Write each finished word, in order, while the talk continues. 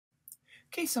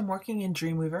Okay, so I'm working in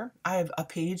Dreamweaver. I have a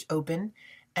page open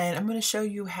and I'm going to show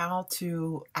you how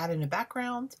to add in a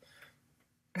background,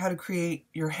 how to create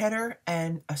your header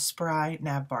and a Spry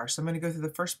nav bar. So I'm going to go through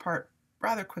the first part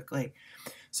rather quickly.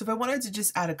 So if I wanted to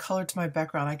just add a color to my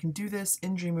background, I can do this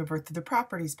in Dreamweaver through the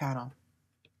properties panel.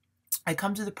 I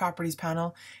come to the properties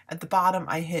panel. At the bottom,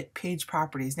 I hit page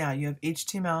properties. Now you have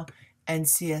HTML and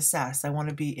CSS. I want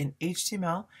to be in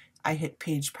HTML. I hit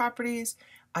page properties.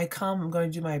 I'm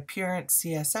going to do my appearance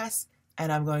CSS,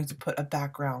 and I'm going to put a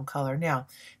background color. Now,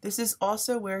 this is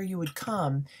also where you would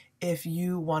come if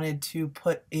you wanted to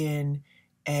put in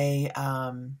a,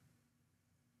 not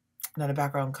a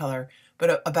background color,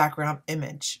 but a background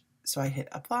image. So I hit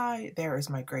apply, there is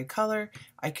my gray color.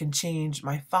 I can change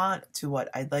my font to what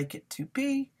I'd like it to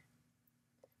be.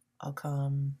 I'll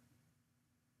come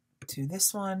to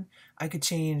this one. I could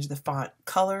change the font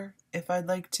color if I'd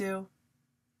like to.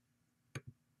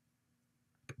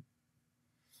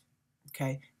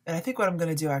 Okay, and I think what I'm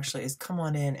going to do actually is come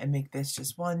on in and make this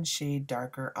just one shade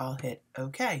darker. I'll hit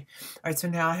OK. All right, so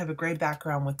now I have a gray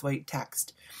background with white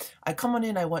text. I come on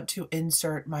in, I want to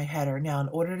insert my header. Now, in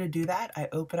order to do that, I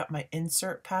open up my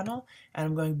insert panel, and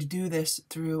I'm going to do this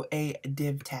through a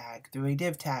div tag,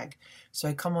 So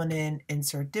I come on in,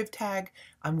 insert div tag.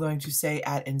 I'm going to say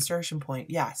at insertion point.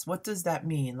 Yes, what does that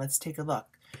mean? Let's take a look.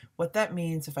 What that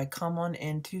means, if I come on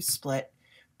into split,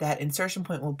 that insertion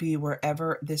point will be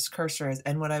wherever this cursor is,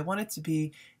 and what I want it to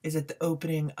be is at the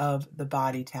opening of the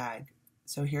body tag.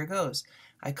 So here goes.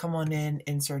 I come on in,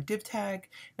 insert div tag.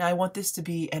 Now I want this to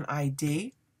be an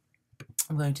ID.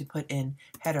 I'm going to put in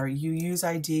header. You use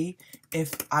ID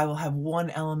if I will have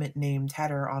one element named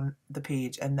header on the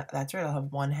page, and that's right, I'll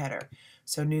have one header.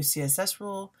 So new CSS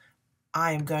rule.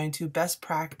 I am going to best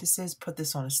practices, put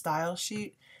this on a style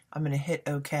sheet. I'm going to hit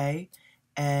OK,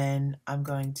 and I'm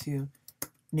going to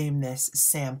name this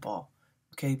sample,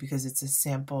 okay, because it's a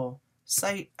sample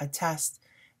site, a test,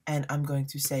 and I'm going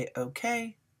to say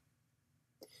OK.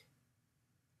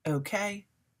 OK.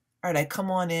 All right, I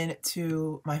come on in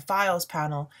to my files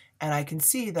panel and I can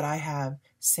see that I have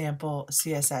sample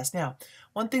CSS. Now,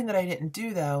 one thing that I didn't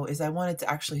do though is I wanted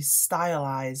to actually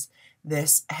stylize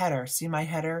this header. See my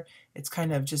header? It's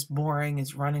kind of just boring,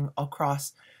 it's running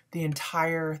across the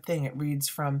entire thing. It reads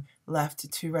from left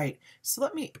to right. So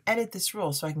let me edit this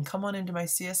rule. So I can come on into my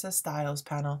CSS styles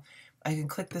panel. I can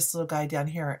click this little guy down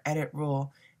here, edit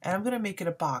rule, and I'm going to make it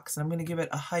a box. And I'm going to give it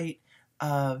a height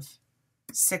of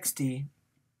 60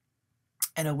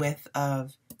 and a width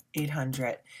of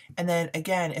 800. And then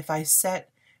again, if I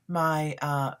set my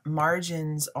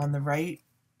margins on the right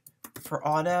for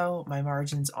auto, my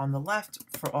margins on the left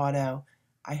for auto,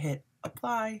 I hit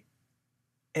apply,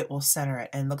 it will center it,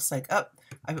 and it looks like, oh,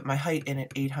 I put my height in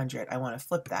at 800. I want to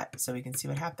flip that so we can see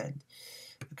what happened.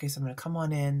 Okay, so I'm going to come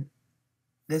on in.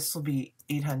 This will be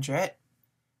 800,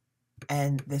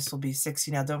 and this will be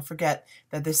 60. Now, don't forget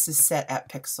that this is set at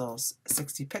pixels,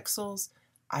 60 pixels.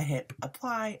 I hit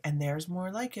apply, and there's more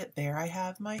like it. There I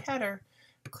have my header.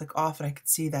 Click off, and I can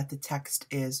see that the text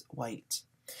is white.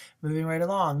 Moving right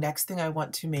along, next thing I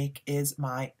want to make is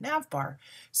my nav bar.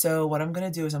 So what I'm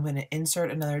going to do is I'm going to insert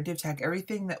another div tag.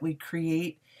 Everything that we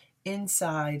create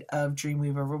inside of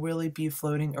Dreamweaver will really be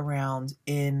floating around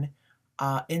in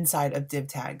inside of div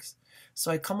tags.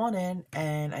 So I come on in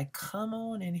and I come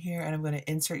on in here and I'm going to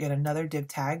insert yet another div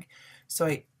tag. So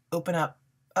I open up,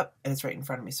 and it's right in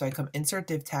front of me. So I come insert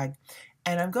div tag,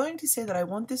 and I'm going to say that I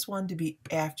want this one to be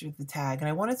after the tag, and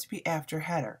I want it to be after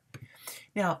header.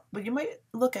 Now, what you might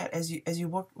look at as you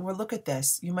look at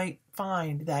this, you might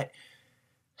find that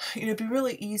it'd be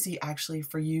really easy actually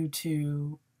for you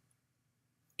to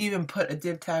even put a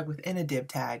div tag within a div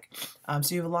tag.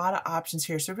 So you have a lot of options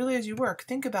here. So really, as you work,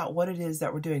 think about what it is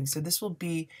that we're doing. So this will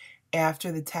be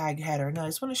after the tag header. Now I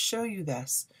just want to show you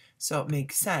this so it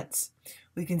makes sense.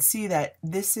 We can see that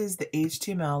this is the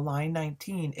HTML, line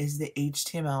 19 is the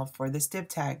HTML for this div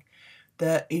tag.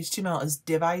 The HTML is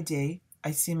div ID. I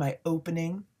see my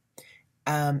opening,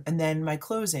 and then my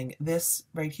closing. This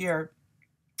right here,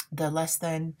 the less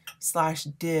than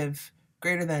 / div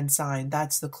greater than sign,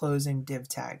 that's the closing div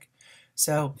tag.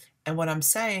 So, and what I'm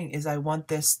saying is I want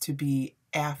this to be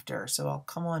after. So I'll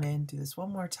come on in, do this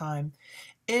one more time,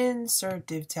 insert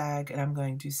div tag, and I'm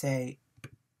going to say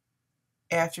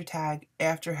after tag,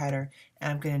 after header,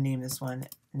 and I'm going to name this one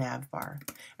nav bar.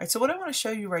 All right, so what I want to show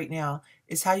you right now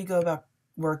is how you go about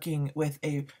working with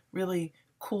a really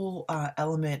cool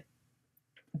element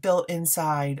built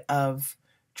inside of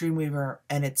Dreamweaver,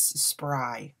 and it's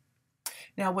Spry.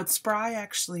 Now what Spry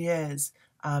actually is,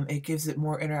 it gives it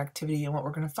more interactivity, and what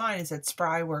we're going to find is that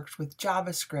Spry works with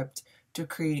JavaScript to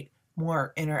create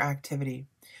more interactivity.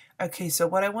 Okay, so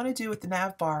what I want to do with the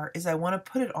nav bar is I want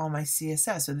to put it on my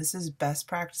CSS. So this is best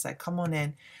practice. I come on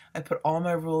in, I put all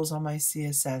my rules on my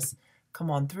CSS, come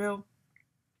on through.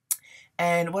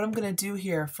 And what I'm going to do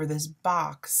here for this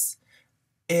box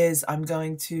is I'm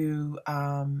going to,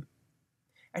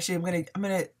 actually I'm going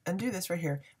to undo this right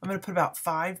here. I'm going to put about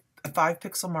a 5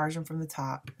 pixel margin from the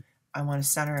top. I want to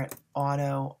center it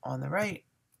auto on the right,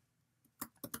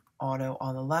 auto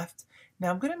on the left.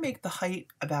 Now I'm going to make the height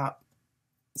about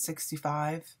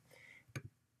 65,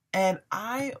 and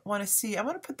I want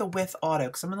to put the width auto,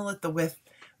 because I'm going to let the width,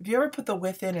 if you ever put the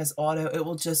width in as auto, it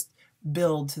will just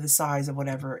build to the size of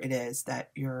whatever it is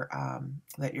that you're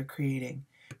creating.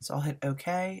 So I'll hit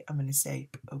OK. I'm going to say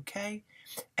OK,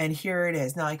 and here it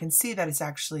is. Now I can see that it's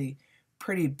actually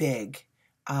pretty big.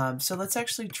 So let's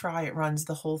actually try. It runs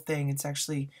the whole thing. It's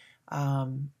actually,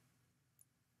 and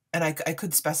I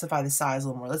could specify the size a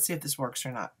little more. Let's see if this works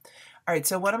or not. All right,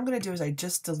 so what I'm going to do is I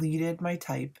just deleted my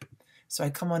type. So I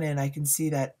come on in, I can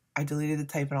see that I deleted the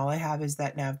type and all I have is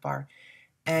that nav bar.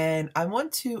 And I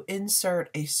want to insert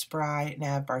a Spry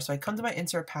nav bar. So I come to my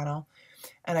insert panel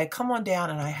and I come on down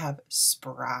and I have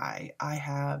Spry. I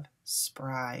have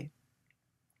Spry.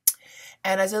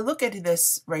 And as I look at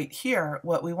this right here,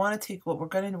 what we're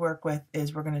going to work with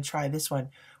is we're going to try this one.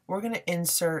 We're going to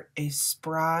insert a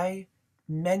Spry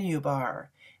menu bar.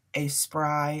 A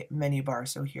Spry menu bar.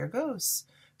 So here goes.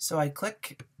 So I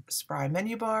click Spry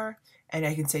menu bar and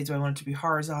I can say, do I want it to be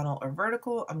horizontal or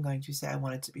vertical? I'm going to say I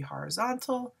want it to be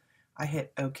horizontal. I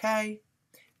hit OK,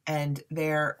 and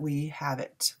there we have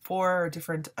it. 4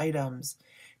 different items.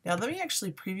 Now let me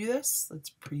actually preview this. Let's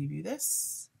preview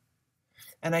this.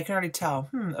 And I can already tell,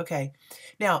 okay.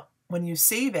 Now when you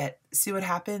save it, see what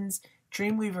happens?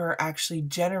 Dreamweaver actually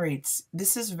generates,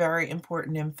 this is very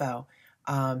important info.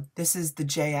 This is the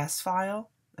JS file,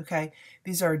 okay?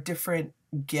 These are different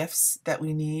GIFs that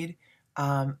we need.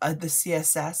 The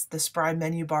CSS, the Spry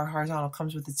menu bar horizontal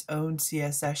comes with its own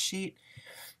CSS sheet.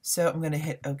 So I'm going to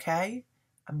hit OK.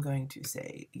 I'm going to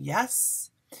say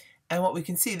yes. And what we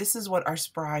can see, this is what our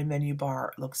Spry menu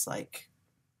bar looks like.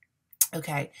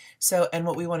 Okay, so, and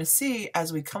what we want to see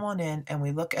as we come on in and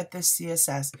we look at this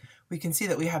CSS, we can see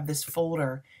that we have this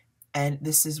folder, and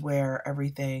this is where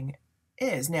everything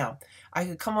is. Now, I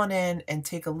could come on in and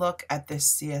take a look at this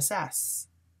CSS.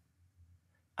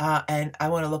 And I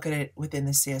want to look at it within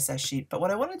the CSS sheet. But what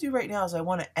I want to do right now is I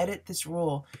want to edit this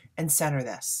rule and center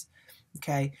this.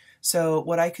 Okay, so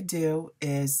what I could do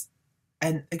is,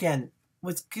 and again,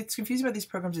 what gets confusing about these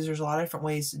programs is there's a lot of different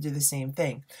ways to do the same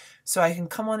thing. So I can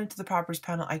come on into the properties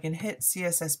panel, I can hit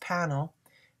CSS panel,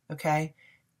 okay,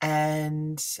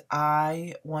 and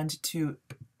I want to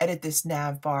edit this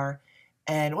nav bar.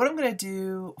 And what I'm going to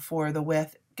do for the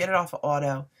width, get it off of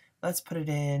auto, let's put it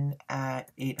in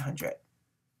at 800.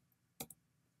 All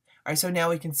right, so now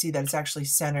we can see that it's actually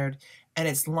centered and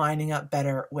it's lining up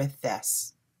better with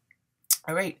this.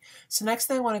 All right, so next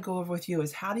thing I want to go over with you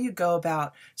is how do you go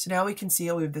about, so now we can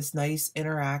see we have this nice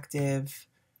interactive,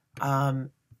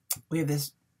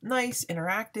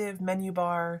 menu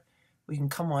bar. We can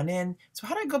come on in. So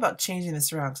how do I go about changing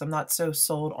this around? Because I'm not so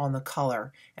sold on the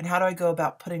color. And how do I go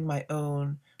about putting my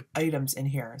own items in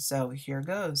here? So here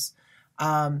goes.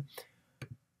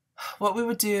 What we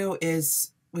would do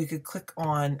is we could click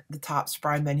on the top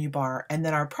Spry menu bar, and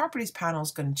then our properties panel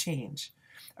is going to change.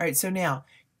 All right, so now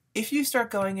if you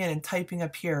start going in and typing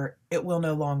up here, it will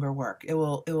no longer work. It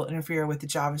will interfere with the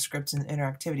JavaScript and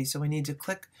interactivity. So we need to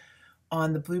click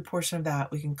on the blue portion of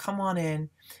that. We can come on in,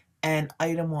 and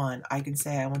item 1, I can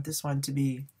say I want this one to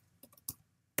be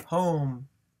home.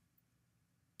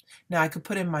 Now I could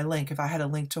put in my link. If I had a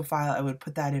link to a file, I would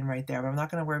put that in right there, but I'm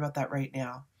not going to worry about that right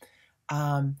now.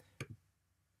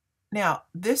 Now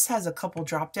this has a couple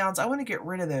drop downs. I want to get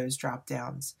rid of those drop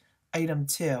downs. Item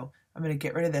 2, I'm going to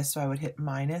get rid of this, so I would hit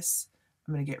minus.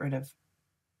 I'm going to get rid of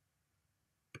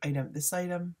this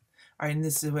item. All right, and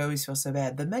this is where I always feel so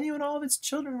bad. The menu and all of its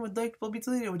children will be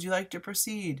deleted. Would you like to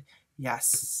proceed?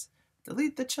 Yes.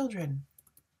 Delete the children.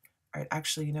 All right,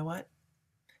 actually, you know what?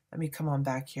 Let me come on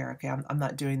back here. Okay, I'm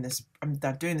not doing this. I'm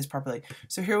not doing this properly.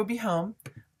 So here will be home.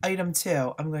 Item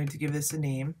 2, I'm going to give this a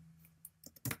name.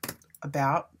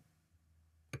 About.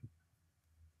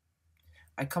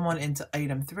 I come on into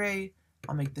item 3.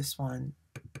 I'll make this one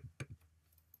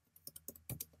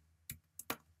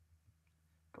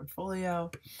portfolio.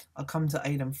 I'll come to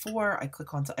item 4. I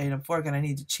click onto item 4. Again, I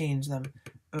need to change them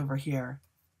over here.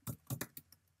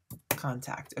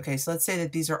 Contact. Okay, so let's say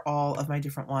that these are all of my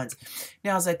different ones.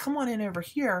 Now, as I come on in over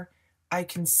here, I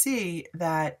can see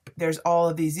that there's all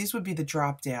of these. These would be the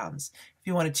drop downs. If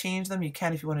you want to change them, you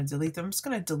can. If you want to delete them, I'm just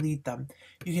going to delete them.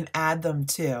 You can add them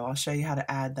too. I'll show you how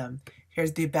to add them.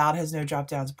 Here's the About has no drop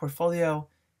downs. Portfolio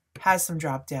has some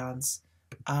drop downs.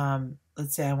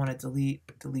 Let's say I want to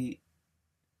delete.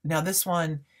 Now this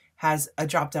one has a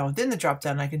drop down within the drop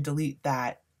down. I can delete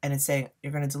that. And it's saying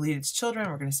you're going to delete its children.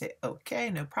 We're going to say,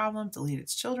 okay, no problem, delete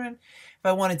its children. If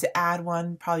I wanted to add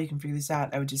one, probably you can figure this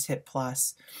out, I would just hit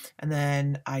plus. And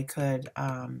then I could,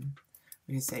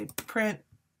 we could say print.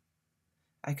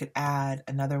 I could add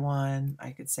another one.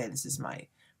 I could say this is my,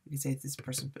 we could say this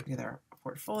person put together a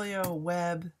portfolio,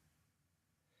 web.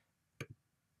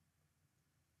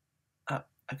 Oh,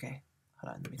 okay,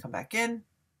 hold on, let me come back in.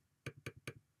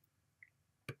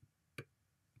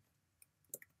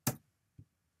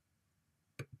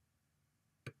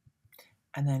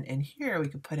 And then in here, we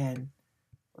could put in,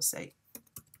 we'll say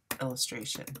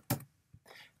illustration.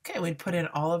 Okay, we'd put in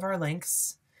all of our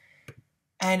links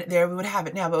and there we would have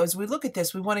it now. But as we look at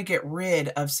this, we want to get rid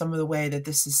of some of the way that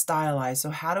this is stylized. So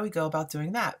how do we go about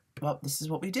doing that? Well, this is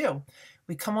what we do.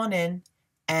 We come on in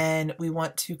and we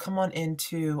want to come on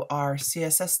into our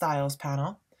CSS styles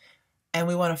panel and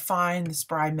we want to find the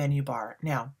Spry menu bar.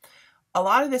 Now, a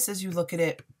lot of this, as you look at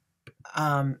it,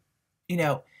 you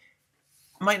know,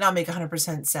 might not make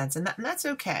 100% sense, and that's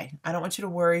okay. I don't want you to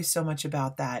worry so much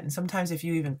about that. And sometimes if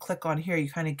you even click on here,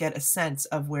 you kind of get a sense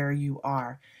of where you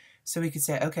are. So we could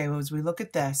say, okay, well, as we look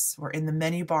at this, we're in the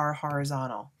menu bar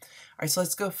horizontal. All right, so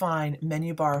let's go find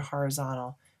menu bar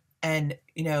horizontal and,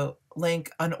 you know, link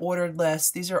unordered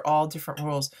list. These are all different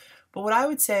rules. But what I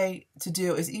would say to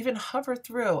do is even hover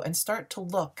through and start to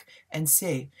look and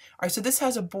see. All right, so this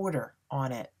has a border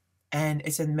on it and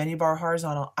it's in menu bar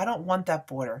horizontal. I don't want that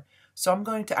border. So I'm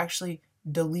going to actually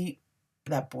delete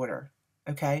that border,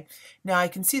 okay? Now I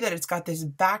can see that it's got this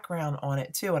background on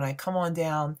it too, and I come on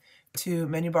down to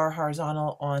menu bar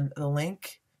horizontal on the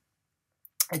link.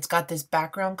 It's got this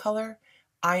background color.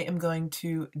 I am going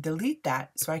to delete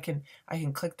that. So I can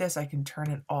click this, I can turn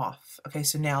it off. Okay,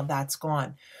 so now that's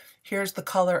gone. Here's the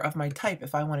color of my type.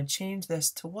 If I want to change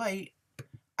this to white,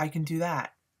 I can do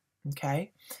that,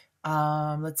 okay?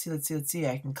 Let's see.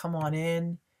 I can come on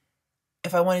in.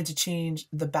 If I wanted to change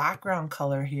the background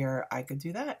color here, I could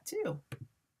do that too.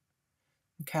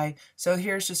 Okay, so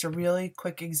here's just a really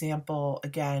quick example.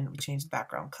 Again, we changed the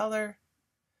background color.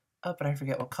 Oh, but I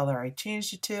forget what color I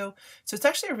changed it to. So it's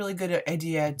actually a really good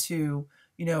idea to,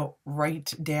 you know,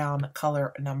 write down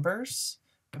color numbers.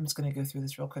 I'm just going to go through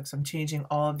this real quick. So I'm changing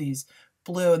all of these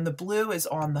blue, and the blue is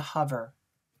on the hover.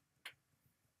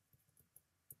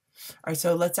 All right,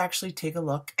 so let's actually take a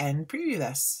look and preview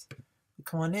this. We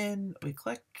come on in, we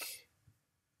click,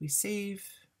 we save,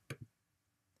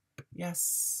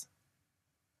 yes,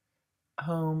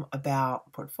 home,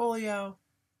 about, portfolio,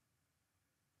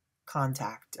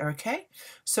 contact. Okay,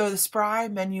 so the Spry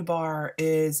menu bar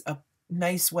is a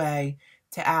nice way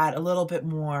to add a little bit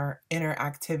more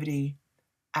interactivity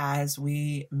as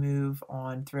we move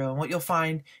on through. And what you'll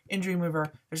find in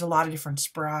Dreamweaver, there's a lot of different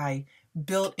Spry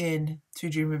built in to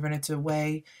Dreamweaver, and it's a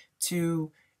way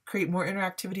to create more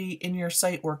interactivity in your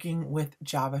site working with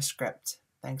JavaScript.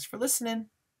 Thanks for listening.